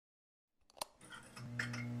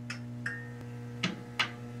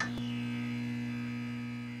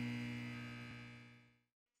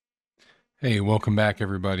Hey, welcome back,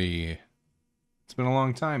 everybody. It's been a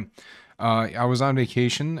long time. I was on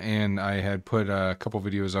vacation and I had put a couple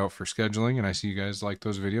videos out for scheduling, and I see you guys like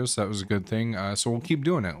those videos. So that was a good thing. So we'll keep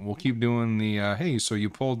doing it. We'll keep doing the hey, so you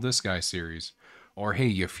pulled this guy series, or hey,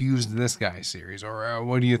 you fused this guy series, or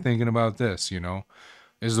what are you thinking about this?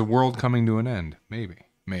 Is the world coming to an end? Maybe,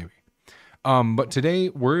 maybe. But today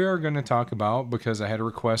we are going to talk about, because I had a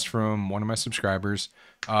request from one of my subscribers.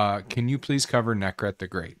 Can you please cover Nekhret the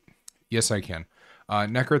Great? Yes, I can.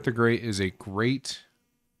 Nekhret the Great is a great,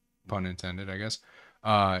 pun intended, I guess,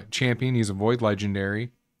 champion. He's a void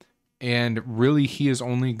legendary, and really he is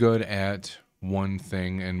only good at one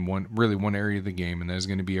thing and one area of the game, and that is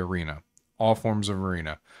going to be arena. All forms of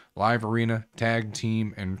arena, live arena, tag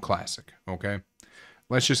team, and classic. Okay,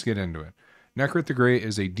 let's just get into it. Nekhret the Great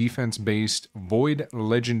is a defense-based void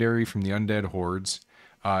legendary from the Undead Hordes.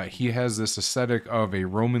 He has this aesthetic of a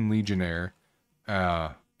Roman legionnaire,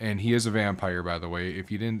 and he is a vampire, by the way. If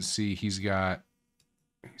you didn't see, he's got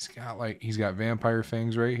vampire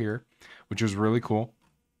fangs right here, which is really cool.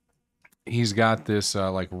 He's got this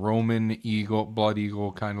like Roman eagle, blood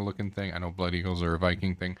eagle kind of looking thing. I know blood eagles are a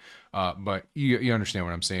Viking thing, but you understand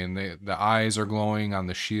what I'm saying. The eyes are glowing on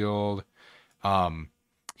the shield. Um,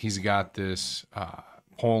 he's got this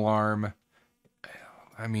pole arm.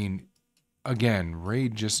 I mean, again,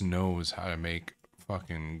 Raid just knows how to make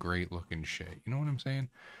fucking great looking shit. You know what I'm saying?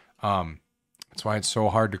 That's why it's so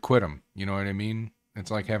hard to quit him. You know what I mean?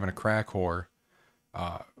 It's like having a crack whore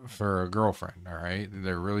for a girlfriend. All right,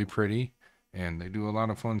 they're really pretty and they do a lot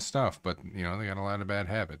of fun stuff, but they got a lot of bad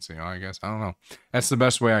habits. I guess I don't know. That's the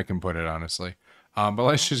best way I can put it, honestly. But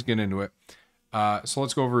let's just get into it. So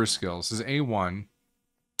let's go over his skills. His A1,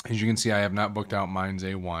 as you can see, I have not booked out mine's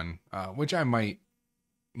A1, which I might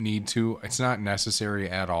need to. It's not necessary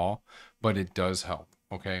at all, but it does help.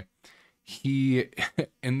 Okay. He,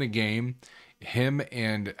 in the game, him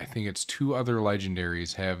and I think it's two other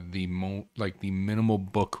legendaries have the minimal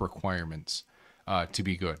book requirements to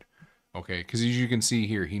be good. Okay, because as you can see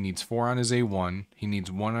here, he needs 4 on his A1, he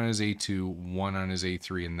needs 1 on his A2, 1 on his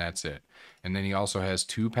A3, and that's it. And then he also has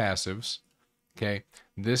 2 passives. Okay,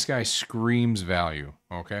 this guy screams value.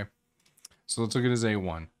 Okay, so let's look at his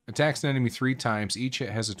A1. Attacks an enemy 3 times. Each hit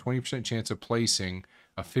has a 20% chance of placing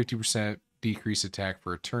a 50% decrease attack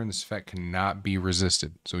for a turn. This effect cannot be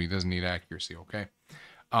resisted, so he doesn't need accuracy. Okay.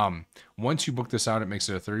 Once you book this out, it makes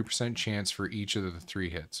it a 30% chance for each of the 3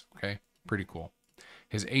 hits. Okay, pretty cool.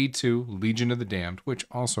 His A2, Legion of the Damned, which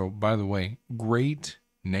also, by the way, great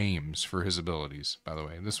names for his abilities. By the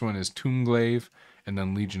way, this one is Tombglaive and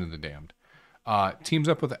then Legion of the Damned. Teams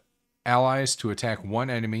up with allies to attack one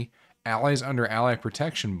enemy. Allies under ally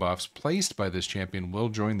protection buffs placed by this champion will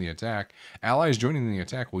join the attack. Allies joining the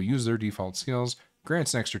attack will use their default skills.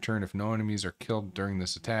 Grants an extra turn if no enemies are killed during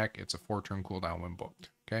this attack. It's a 4-turn cooldown when booked.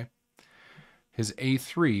 Okay. His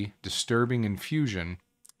A3, Disturbing Infusion,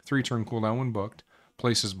 3-turn cooldown when booked.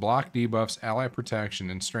 Places block debuffs, ally protection,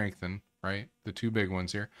 and strengthen, right? The 2 big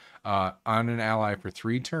ones here, on an ally for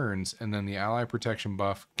 3 turns, and then the ally protection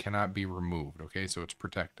buff cannot be removed. Okay, so it's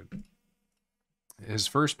protected. His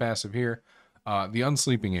first passive here, the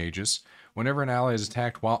Unsleeping Aegis. Whenever an ally is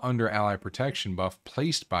attacked while under ally protection buff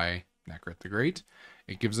placed by Nekhret the Great,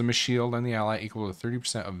 it gives them a shield on the ally equal to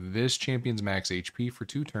 30% of this champion's max HP for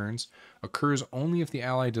 2 turns. Occurs only if the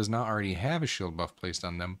ally does not already have a shield buff placed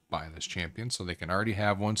on them by this champion, so they can already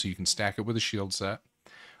have one, so you can stack it with a shield set.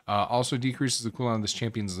 Also decreases the cooldown of this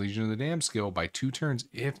champion's Legion of the Damned skill by 2 turns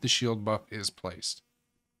if the shield buff is placed.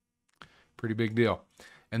 Pretty big deal.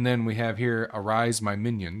 And then we have here, Arise My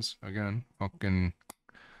Minions. Again, fucking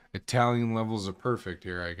Italian levels of perfect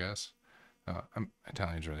here, I guess.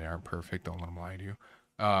 Italians really aren't perfect, don't let them lie to you.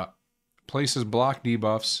 Places block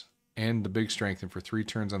debuffs and the big strengthen for 3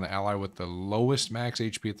 turns on the ally with the lowest max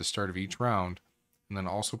HP at the start of each round. And then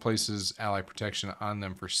also places ally protection on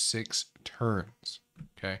them for 6 turns.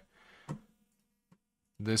 Okay.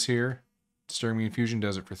 This here, Disturbing Infusion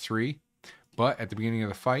does it for 3. But at the beginning of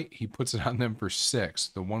the fight, he puts it on them for 6.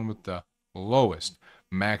 The one with the lowest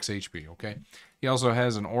max HP, okay? He also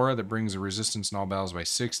has an aura that brings the resistance in all battles by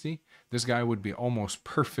 60. This guy would be almost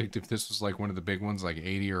perfect if this was like one of the big ones, like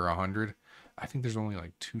 80 or 100. I think there's only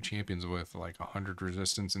like 2 champions with like 100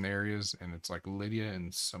 resistance in areas, and it's like Lydia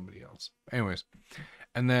and somebody else. Anyways,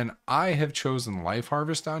 and then I have chosen Life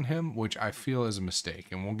Harvest on him, which I feel is a mistake,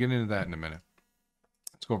 and we'll get into that in a minute.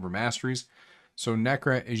 Let's go over masteries. So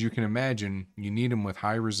Nekhret, as you can imagine, you need him with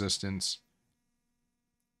high resistance.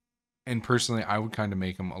 And personally, I would kind of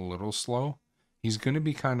make him a little slow. He's going to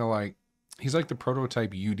be kind of like, he's like the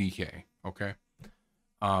prototype UDK, okay?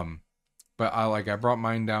 But I brought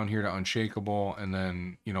mine down here to unshakable, and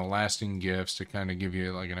then lasting gifts to kind of give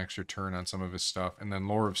you like an extra turn on some of his stuff, and then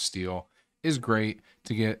lore of steel is great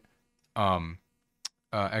to get um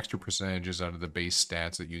extra percentages out of the base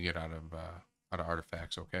stats that you get out of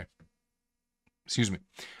artifacts. Okay, excuse me.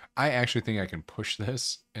 I actually think I can push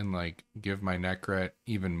this and like give my Nekhret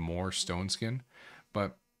even more Stoneskin,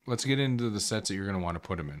 but let's get into the sets that you're going to want to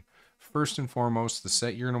put him in. First and foremost, the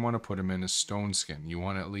set you're going to want to put him in is Stoneskin. You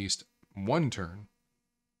want at least 1 turn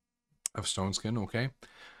of Stoneskin, okay?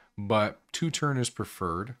 But 2 turn is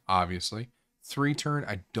preferred, obviously. 3 turn,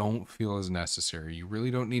 I don't feel is necessary. You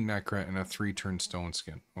really don't need Nekhret in a 3-turn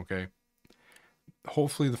Stoneskin, okay?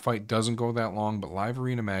 Hopefully the fight doesn't go that long, but live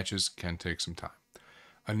arena matches can take some time.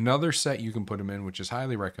 Another set you can put him in, which is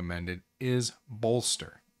highly recommended, is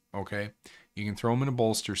Bolster, okay? You can throw him in a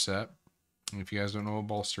Bolster set. And if you guys don't know what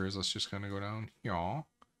Bolster is, let's just kind of go down here.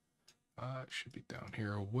 It should be down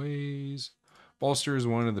here a ways. Bolster is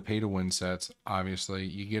one of the pay-to-win sets, obviously.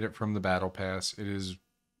 You get it from the Battle Pass. It is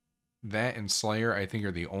that and Slayer, I think,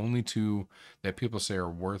 are the only 2 that people say are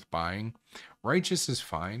worth buying. Righteous is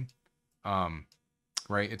fine.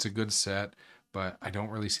 Right? It's a good set, but I don't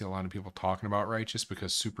really see a lot of people talking about Righteous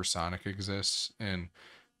because Supersonic exists, and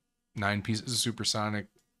 9 pieces of Supersonic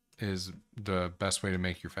is the best way to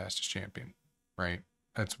make your fastest champion, right?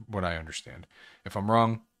 That's what I understand. If I'm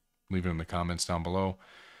wrong, leave it in the comments down below.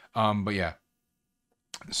 But yeah,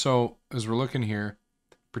 so as we're looking here,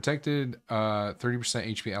 protected 30%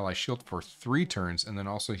 HP ally shield for 3 turns, and then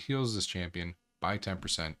also heals this champion by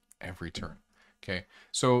 10% every turn. Okay,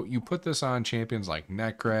 so you put this on champions like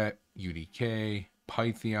Nekhret, UDK,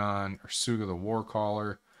 Pythion, or Suga the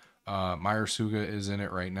Warcaller. Myra Suga is in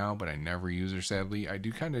it right now, but I never use her, sadly. I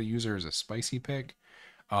do kind of use her as a spicy pick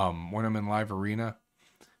when I'm in live arena.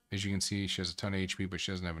 As you can see, she has a ton of HP, but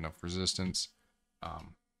she doesn't have enough resistance.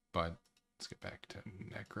 But let's get back to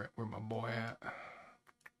Nekhret. Where my boy at?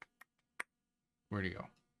 Where'd he go?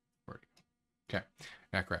 Okay,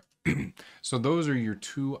 Nekhret. So those are your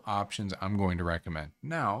 2 options I'm going to recommend.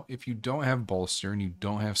 Now, if you don't have Bolster and you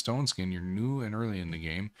don't have Stoneskin, you're new and early in the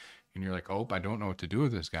game, and you're like, oh, I don't know what to do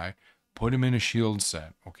with this guy, put him in a shield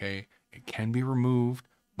set, okay? It can be removed,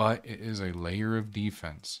 but it is a layer of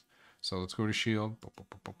defense. So let's go to shield.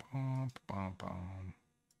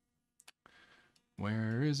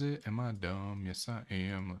 Where is it? Am I dumb? Yes, I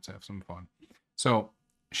am. Let's have some fun. So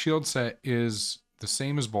shield set is the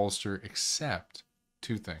same as Bolster, except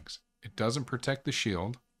 2 things. It doesn't protect the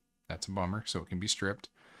shield. That's a bummer, so it can be stripped.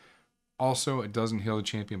 Also, it doesn't heal the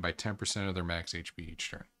champion by 10% of their max HP each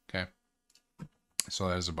turn. Okay? So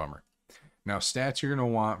that is a bummer. Now, stats you're going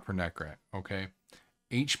to want for Nekhret, okay?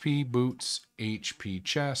 HP boots, HP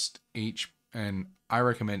chest, and I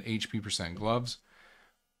recommend HP percent gloves.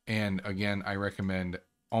 And again, I recommend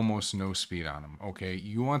almost no speed on him, okay?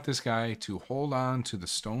 You want this guy to hold on to the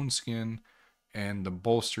Stoneskin and the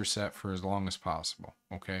Bolster set for as long as possible,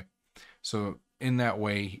 okay? So in that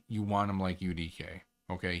way, you want him like UDK,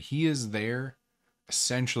 okay? He is there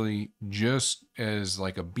essentially just as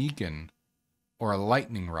like a beacon or a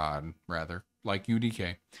lightning rod, rather, like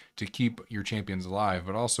UDK, to keep your champions alive.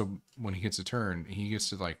 But also, when he gets a turn, he gets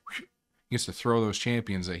to throw those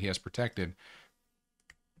champions that he has protected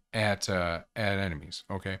at enemies.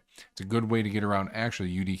 Okay, it's a good way to get around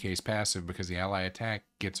actually UDK's passive, because the ally attack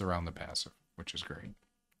gets around the passive, which is great.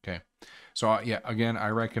 Okay, so yeah, again, I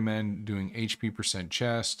recommend doing HP percent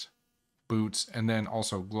chest, boots, and then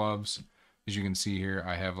also gloves. As you can see here,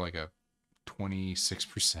 I have like a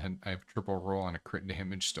 26%. I have triple roll on a crit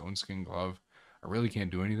damage Stoneskin glove. I really can't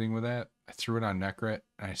do anything with that. I threw it on Nekhret,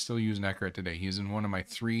 and I still use Nekhret today. He's in one of my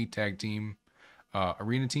 3 tag team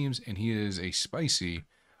arena teams, and he is a spicy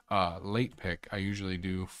late pick I usually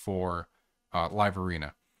do for live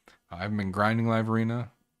arena. I haven't been grinding live arena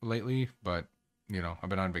lately, but you know, I've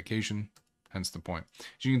been on vacation, hence the point.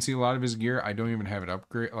 As you can see, a lot of his gear, I don't even have it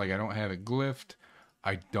upgrade. Like, I don't have it glyphed.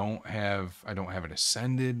 I don't have it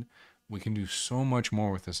ascended. We can do so much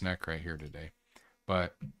more with this neck right here today,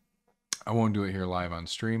 but I won't do it here live on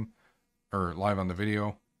stream or live on the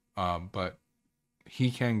video. But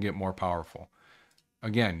he can get more powerful.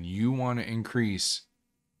 Again, you want to increase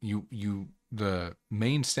the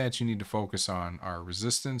main stats you need to focus on are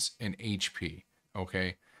resistance and HP.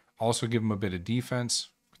 Okay. Also give him a bit of defense,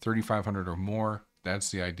 3,500 or more.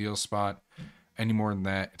 That's the ideal spot. Any more than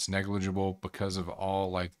that, it's negligible because of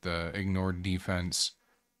all like the ignored defense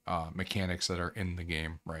mechanics that are in the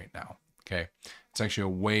game right now. Okay, it's actually a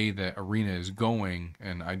way that Arena is going,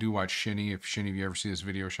 and I do watch Shinny. If you ever see this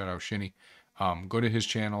video, shout out Shinny. Go to his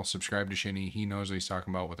channel, subscribe to Shinny. He knows what he's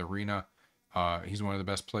talking about with Arena. He's one of the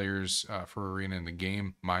best players for arena in the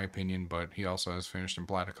game, my opinion, but he also has finished in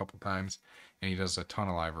plat a couple times, and he does a ton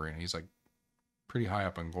of live arena. He's like pretty high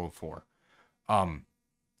up in gold 4.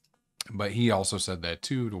 But he also said that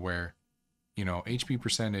too, to where, HP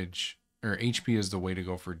percentage or HP is the way to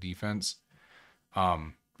go for defense.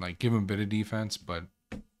 Like give him a bit of defense, but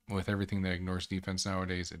with everything that ignores defense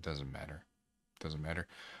nowadays, it doesn't matter.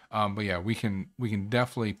 But yeah, we can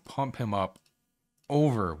definitely pump him up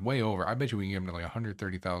way over. I bet you we can give him to like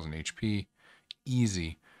 130,000 HP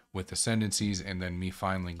easy with ascendancies, and then me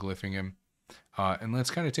finally glyphing him. And let's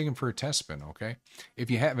kind of take him for a test spin, okay? If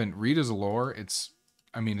you haven't, read his lore. It's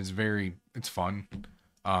fun.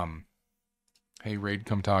 Hey Raid,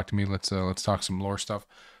 come talk to me. Let's talk some lore stuff.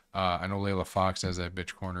 I know Layla Fox has that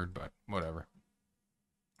bitch cornered, but whatever.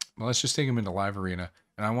 Well, let's just take him into live arena,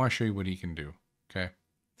 and I want to show you what he can do. Okay.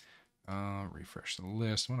 Refresh the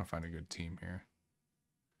list. I want to find a good team here.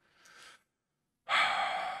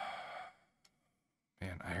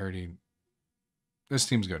 Man, I heard this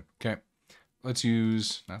team's good. Okay. Let's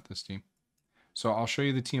use not this team. So I'll show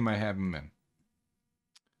you the team I have him in.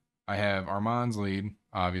 I have Armand's lead.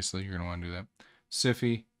 Obviously, you're gonna want to do that.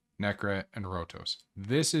 Sify, Nekhret, and Rotos.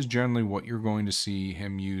 This is generally what you're going to see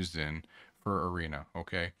him used in for arena.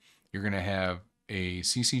 Okay. You're gonna have a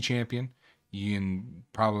CC champion. In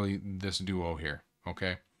probably this duo here,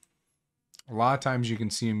 okay? A lot of times you can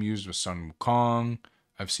see him used with Sun Wukong.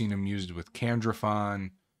 I've seen him used with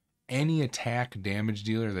Kandrafan. Any attack damage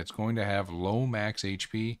dealer that's going to have low max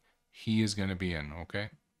HP, he is going to be in, okay?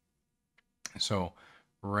 So,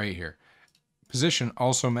 right here. Position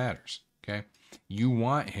also matters, okay? You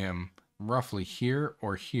want him roughly here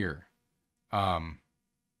or here.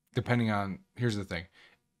 Depending on, here's the thing.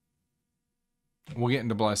 We'll get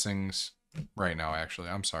into blessings right now, actually.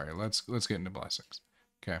 I'm sorry. Let's get into blessings.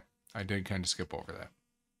 Okay. I did kind of skip over that.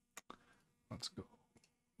 Let's go.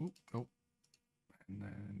 Oop, nope. And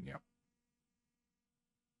then, yep.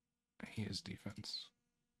 He is defense.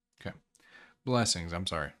 Okay. Blessings. I'm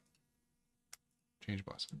sorry. Change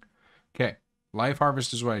blessing. Okay. Life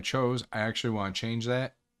Harvest is what I chose. I actually want to change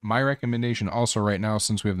that. My recommendation also right now,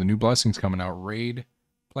 since we have the new blessings coming out, Raid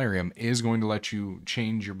Plarium is going to let you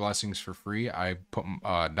change your blessings for free. I put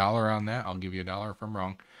 $1 on that. I'll give you $1 if I'm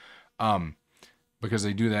wrong. Because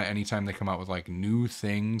they do that anytime they come out with like new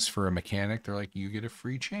things for a mechanic. They're like, you get a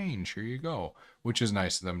free change. Here you go. Which is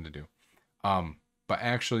nice of them to do. But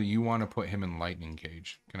actually, you want to put him in Lightning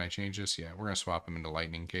Cage. Can I change this? Yeah, we're going to swap him into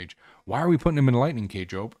Lightning Cage. Why are we putting him in Lightning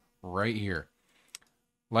Cage, Ope? Right here.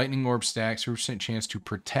 Lightning Orb stacks, 3% chance to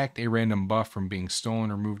protect a random buff from being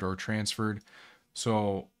stolen, removed, or transferred.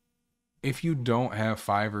 So if you don't have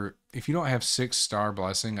 6-star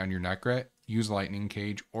blessing on your Nekhret, use Lightning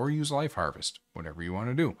Cage or use Life Harvest, whatever you want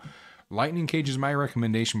to do. Lightning Cage is my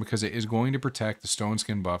recommendation because it is going to protect the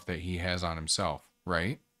Stoneskin buff that he has on himself,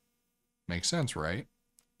 right? Makes sense, right?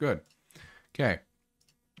 Good. Okay.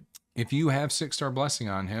 If you have 6-star blessing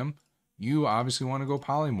on him, you obviously want to go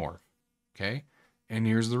polymorph. Okay. And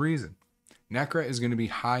here's the reason. Nekhret is going to be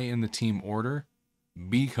high in the team order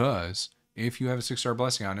because if you have a 6-star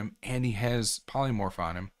blessing on him and he has polymorph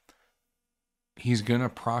on him, he's going to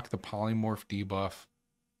proc the polymorph debuff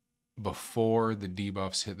before the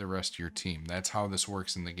debuffs hit the rest of your team. That's how this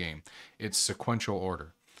works in the game. It's sequential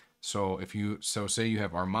order. So say you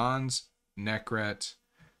have Armand's, Nekhret,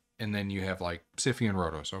 and then you have like Sify and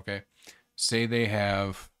Rotos, okay? Say they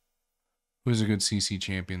have, who's a good CC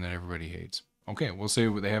champion that everybody hates? Okay, we'll say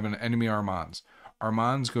they have an enemy Armand's.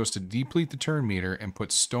 Armand's goes to deplete the turn meter and put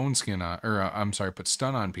Stoneskin on, put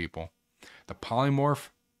stun on people. The polymorph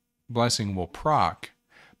blessing will proc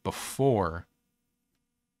before,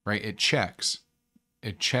 right? It checks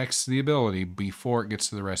the ability before it gets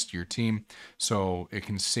to the rest of your team. So it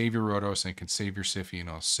can save your Rotos and it can save your Sify and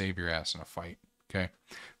it'll save your ass in a fight. Okay.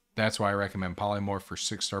 That's why I recommend polymorph for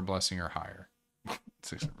 6-star blessing or higher.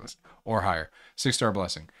 6-star blessing or higher. 6-star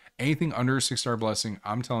blessing. Anything under a 6-star blessing,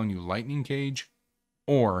 I'm telling you, Lightning Cage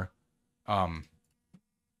or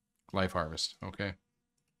Life Harvest. Okay.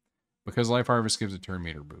 Because Life Harvest gives a turn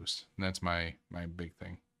meter boost. And that's my big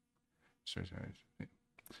thing.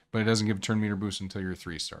 But it doesn't give a turn meter boost until you're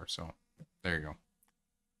 3-star. So there you go.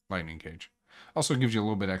 Lightning Cage. Also gives you a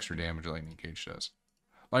little bit extra damage, Lightning Cage does.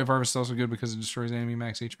 Life Harvest is also good because it destroys enemy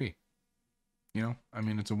max HP. You know, I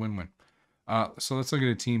mean, it's a win-win. So let's look at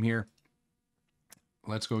a team here.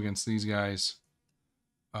 Let's go against these guys.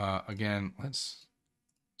 Again, let's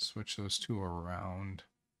switch those two around.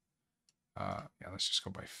 Yeah, let's just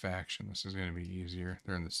go by faction. This is going to be easier.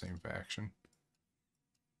 They're in the same faction.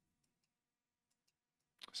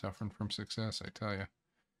 Suffering from success, I tell you.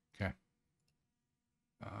 Okay.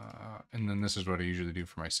 And then this is what I usually do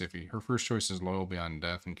for my Siffy. Her first choice is Loyal Beyond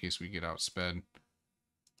Death in case we get outsped.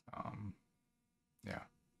 Yeah,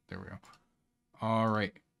 there we go. All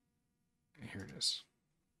right. Here it is.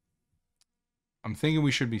 I'm thinking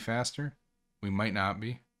we should be faster. We might not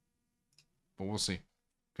be, but we'll see.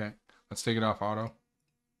 Okay, let's take it off auto.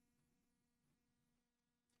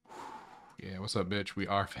 Yeah, what's up, bitch? We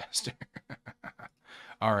are faster.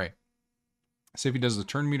 All right. Siffy does the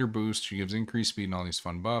turn meter boost. She gives increased speed and all these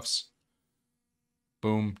fun buffs.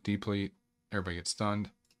 Boom, deplete. Everybody gets stunned.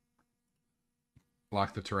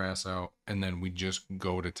 Lock the Terras out, and then we just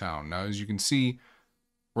go to town. Now, as you can see,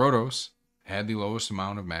 Rotos had the lowest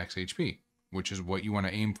amount of max HP, which is what you want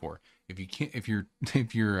to aim for. If you can't, if your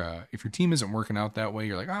team isn't working out that way,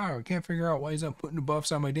 you're like, I can't figure out why he's not putting the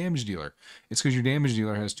buffs on my damage dealer. It's because your damage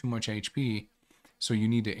dealer has too much HP, so you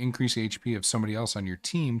need to increase HP of somebody else on your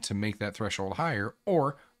team to make that threshold higher,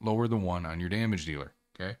 or lower the one on your damage dealer.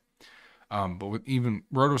 Okay. But with even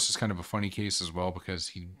Rotos is kind of a funny case as well because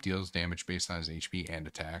he deals damage based on his HP and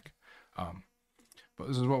attack. But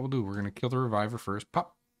this is what we'll do. We're going to kill the Reviver first.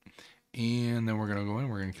 Pop. And then we're going to go in.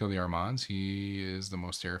 We're going to kill the Armands. He is the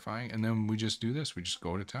most terrifying. And then we just do this. We just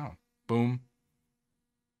go to town. Boom.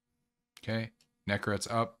 Okay. Nekhret's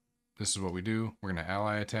up. This is what we do. We're going to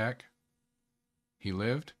ally attack. He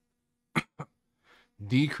lived.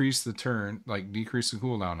 Decrease the turn, like decrease the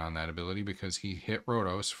cooldown on that ability because he hit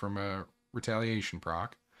Rotos from a retaliation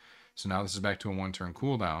proc. So now this is back to a 1-turn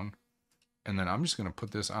cooldown. And then I'm just going to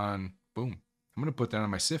put this on, boom. I'm going to put that on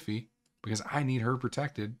my Siffy because I need her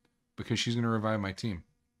protected because she's going to revive my team.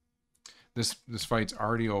 This fight's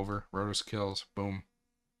already over. Rotos kills, boom.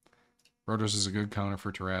 Rotos is a good counter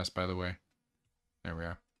for Terras, by the way. There we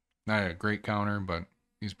are. Not a great counter, but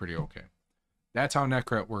he's pretty okay. That's how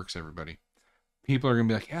Nekhret works, everybody. People are going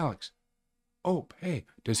to be like, Alex, oh, hey,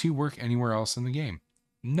 does he work anywhere else in the game?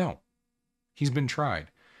 No. He's been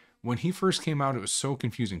tried. When he first came out, it was so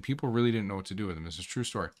confusing. People really didn't know what to do with him. This is a true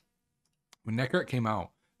story. When Nekhret came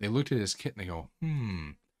out, they looked at his kit and they go,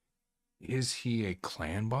 is he a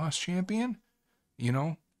clan boss champion? You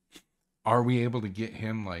know, are we able to get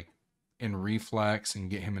him like in reflex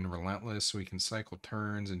and get him in relentless so he can cycle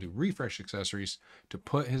turns and do refresh accessories to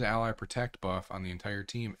put his ally protect buff on the entire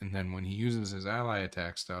team? And then when he uses his ally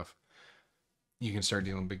attack stuff, you can start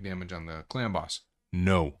dealing big damage on the clan boss.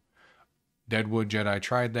 No. Deadwood Jedi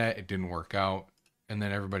tried that. It didn't work out. And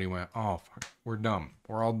then everybody went, oh, fuck, we're dumb.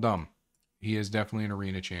 We're all dumb. He is definitely an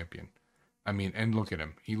arena champion. I mean, and look at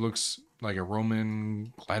him. He looks like a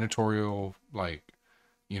Roman gladiatorial, like,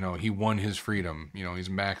 you know, he won his freedom. You know, he's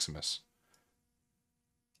Maximus.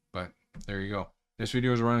 But there you go. This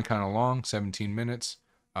video is running kind of long, 17 minutes.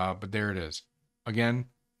 But there it is. Again,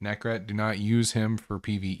 Nekhret, do not use him for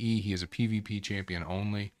PvE. He is a PvP champion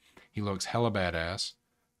only. He looks hella badass.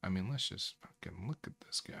 I mean, let's just fucking look at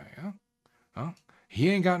this guy, huh? Huh? He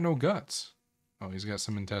ain't got no guts. Oh, he's got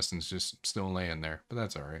some intestines just still laying there, but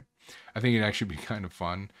that's all right. I think it'd actually be kind of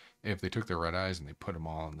fun if they took their red eyes and they put them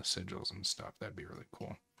all in the sigils and stuff. That'd be really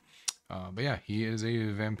cool. But yeah, he is a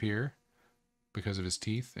vampire because of his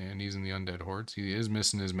teeth, and he's in the undead hordes. He is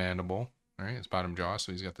missing his mandible, all right, his bottom jaw,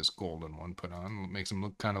 so he's got this golden one put on. It makes him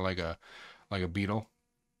look kind of like a beetle.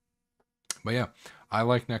 But yeah, I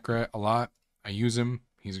like Nekhret a lot. I use him.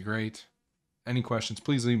 He's great. Any questions,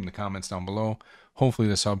 please leave them in the comments down below. Hopefully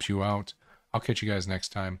this helps you out. I'll catch you guys next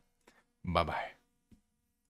time. Bye-bye.